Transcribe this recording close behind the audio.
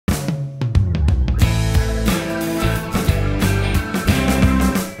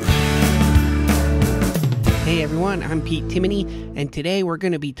everyone, I'm Pete Timoney, and today we're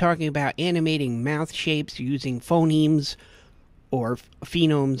going to be talking about animating mouth shapes using phonemes or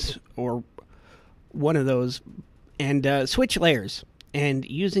phonemes or one of those, and switch layers. And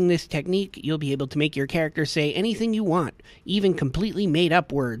using this technique, you'll be able to make your character say anything you want, even completely made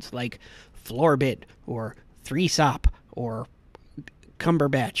up words like floorbit or threesop or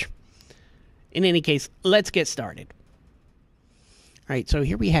cumberbatch. In any case, let's get started. All right, so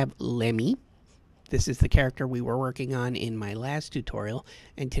here we have Lemmy. This is the character we were working on in my last tutorial,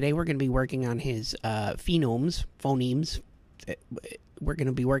 and today we're going to be working on his phonemes. We're going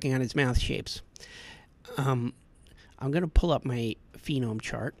to be working on his mouth shapes. I'm going to pull up my phoneme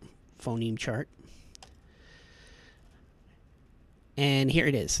chart, and here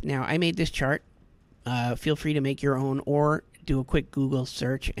it is. Now, I made this chart. Feel free to make your own or do a quick Google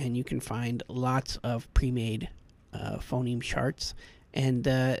search, and you can find lots of pre-made phoneme charts.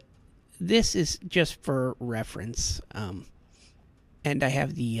 And this is just for reference. And I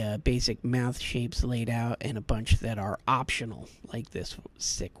have the basic mouth shapes laid out and a bunch that are optional, like this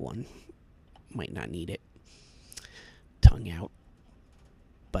sick one. Might not need it. Tongue out.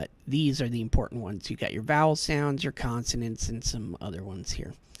 But these are the important ones. You got your vowel sounds, your consonants, and some other ones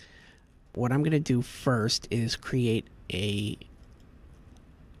here. What I'm going to do first is create a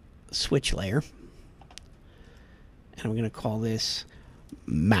switch layer. And I'm going to call this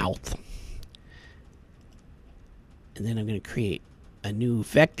mouth. And then I'm going to create a new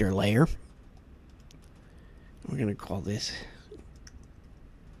vector layer. We're going to call this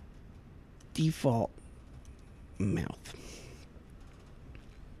default mouth.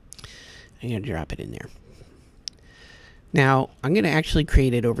 I'm going to drop it in there. Now, I'm going to actually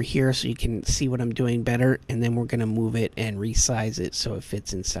create it over here so you can see what I'm doing better, and then we're going to move it and resize it so it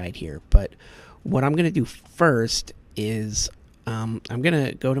fits inside here. But what I'm going to do first is I'm going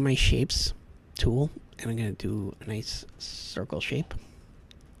to go to my shapes tool, and I'm going to do a nice circle shape.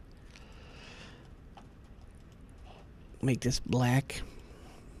 Make this black.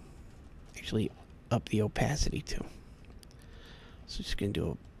 Actually, up the opacity too. So just going to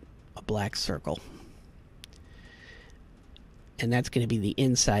do a black circle. And that's going to be the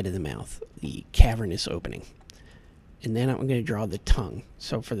inside of the mouth, the cavernous opening. And then I'm going to draw the tongue.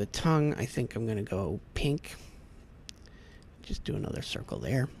 So for the tongue, I think I'm going to go pink. Just do another circle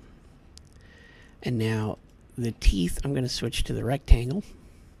there. And now the teeth, I'm going to switch to the rectangle.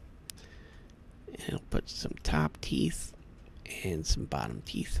 And I'll put some top teeth and some bottom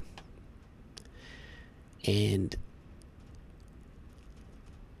teeth. And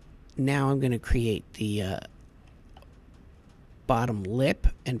now I'm going to create the bottom lip.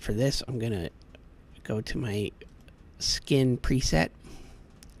 And for this, I'm going to go to my skin preset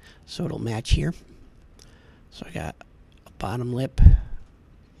so it'll match here. So I got a bottom lip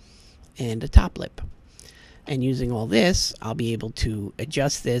and a top lip. And using all this, I'll be able to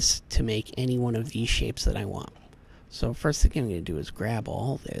adjust this to make any one of these shapes that I want. So first thing I'm going to do is grab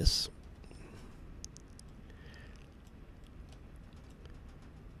all this.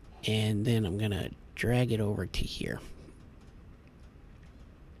 And then I'm going to drag it over to here.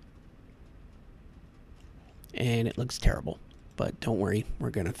 And it looks terrible, but don't worry, we're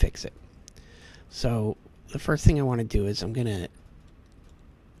going to fix it. So the first thing I want to do is I'm going to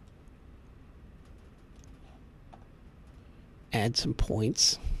add some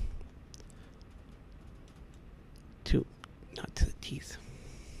points to, not to the teeth.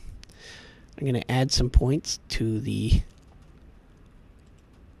 I'm going to add some points to the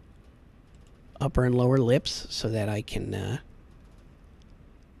upper and lower lips so that I can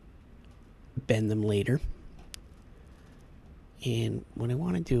bend them later. And what I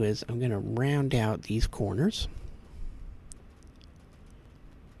want to do is I'm going to round out these corners.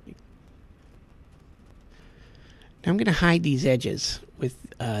 Now I'm going to hide these edges with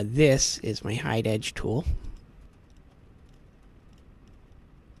this is my hide edge tool.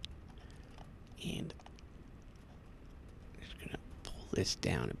 And I'm just going to pull this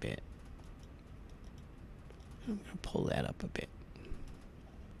down a bit. I'm going to pull that up a bit.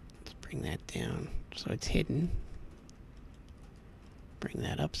 Let's bring that down so it's hidden. Bring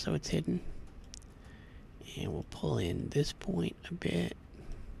that up so it's hidden. And we'll pull in this point a bit.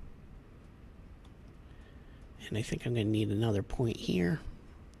 And I think I'm going to need another point here.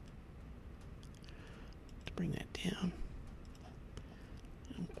 Let's bring that down.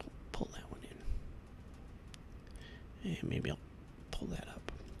 And pull that one in. And maybe I'll pull that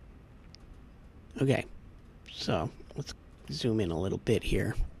up. Okay. So let's zoom in a little bit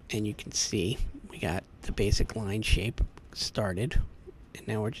here. And you can see we got the basic line shape started. And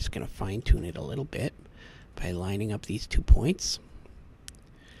now we're just going to fine tune it a little bit by lining up these 2 points.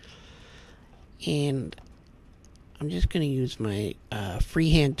 And I'm just going to use my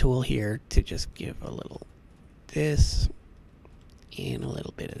freehand tool here to just give a little this and a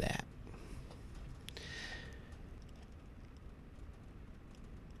little bit of that.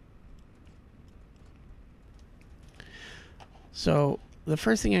 So the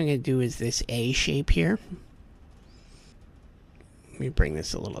first thing I'm going to do is this A shape here. Let me bring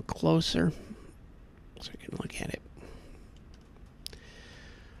this a little closer so I can look at it.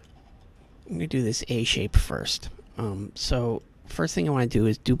 I'm going to do this A shape first. So first thing I want to do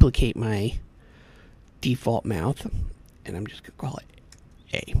is duplicate my default mouth, and I'm just going to call it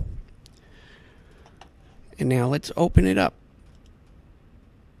A. And now let's open it up.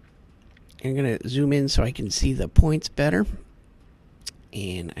 I'm going to zoom in so I can see the points better.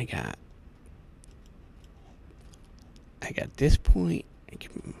 And I got this point. I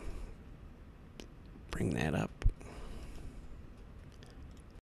can bring that up.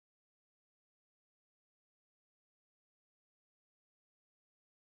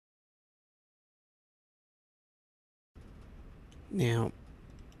 Now,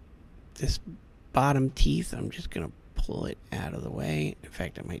 this bottom teeth, I'm just going to pull it out of the way. In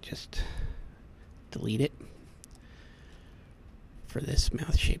fact, I might just delete it for this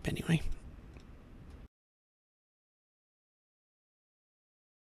mouth shape anyway.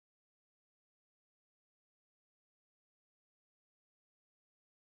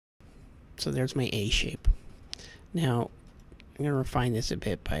 So there's my A shape. Now, I'm going to refine this a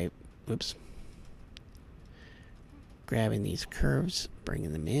bit by, grabbing these curves,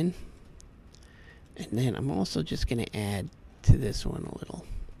 bringing them in. And then I'm also just going to add to this one a little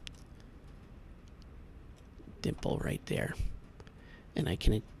dimple right there. And I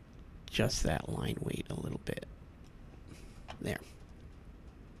can adjust that line weight a little bit. There.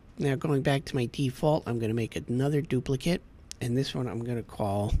 Now going back to my default, I'm going to make another duplicate. And this one I'm going to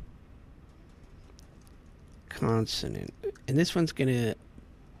call consonant. And this one's going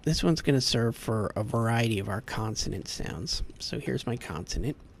to serve for a variety of our consonant sounds. So here's my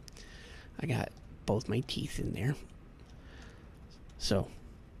consonant. I got both my teeth in there. So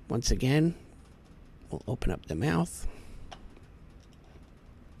once again, we'll open up the mouth.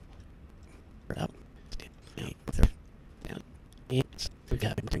 Up.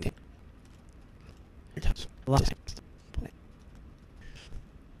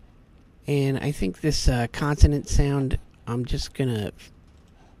 And I think this consonant sound, I'm just gonna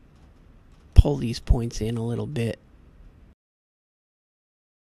pull these points in a little bit.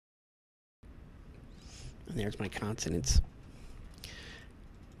 And there's my consonants.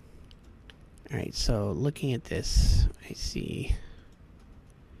 Alright, so looking at this, I see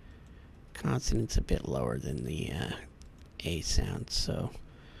consonants a bit lower than the A sound, so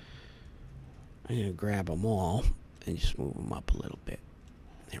I'm going to grab them all and just move them up a little bit.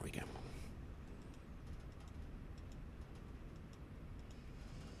 There we go.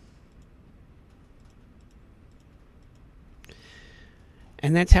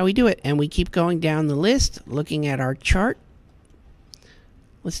 And that's how we do it. And we keep going down the list, looking at our chart.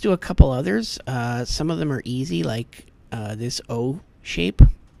 Let's do a couple others. Some of them are easy, like this O shape.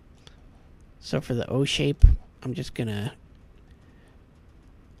 So for the O shape, I'm gonna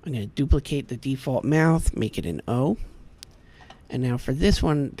duplicate the default mouth, make it an O. And now for this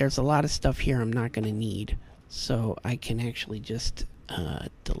one, there's a lot of stuff here I'm not gonna need. So I can actually just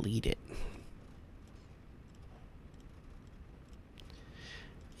delete it.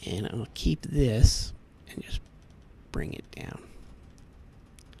 And I'll keep this and just bring it down.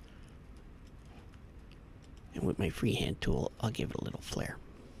 And with my freehand tool, I'll give it a little flare.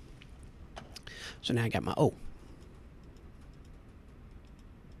 So now I got my O.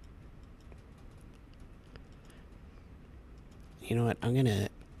 You know what? I'm going to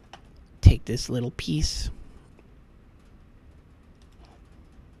take this little piece,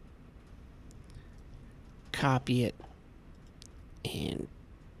 copy it, and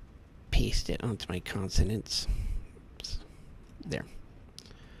paste it onto my consonants. There.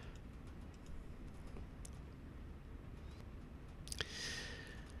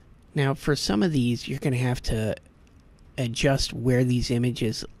 Now, for some of these, you're going to have to adjust where these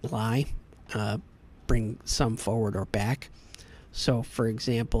images lie, bring some forward or back. So, for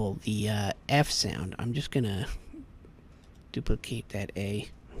example, the F sound, I'm just going to duplicate that A,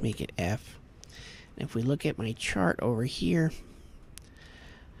 make it F. And if we look at my chart over here,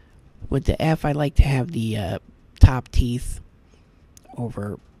 with the F, I like to have the top teeth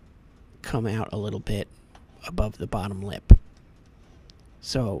come out a little bit above the bottom lip.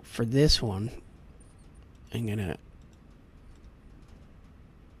 So for this one, I'm going to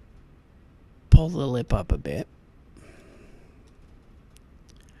pull the lip up a bit.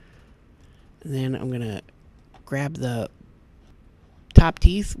 And then I'm going to grab the top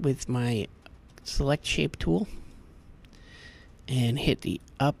teeth with my select shape tool and hit the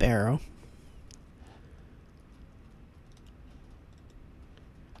up arrow.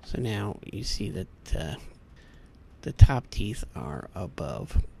 So now you see that the top teeth are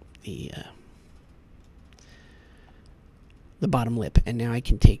above the bottom lip. And now I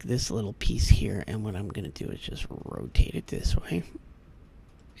can take this little piece here, and what I'm going to do is just rotate it this way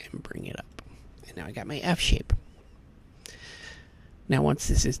and bring it up. And now I got my F shape. Now once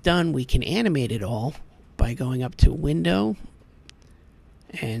this is done, we can animate it all by going up to Window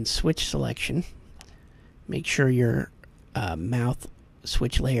and Switch Selection. Make sure your mouth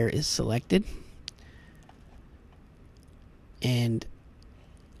switch layer is selected. And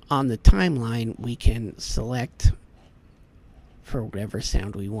on the timeline, we can select for whatever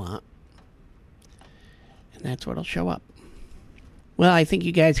sound we want. And that's what'll show up. Well, I think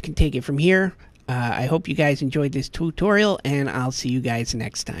you guys can take it from here. I hope you guys enjoyed this tutorial, and I'll see you guys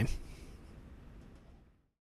next time.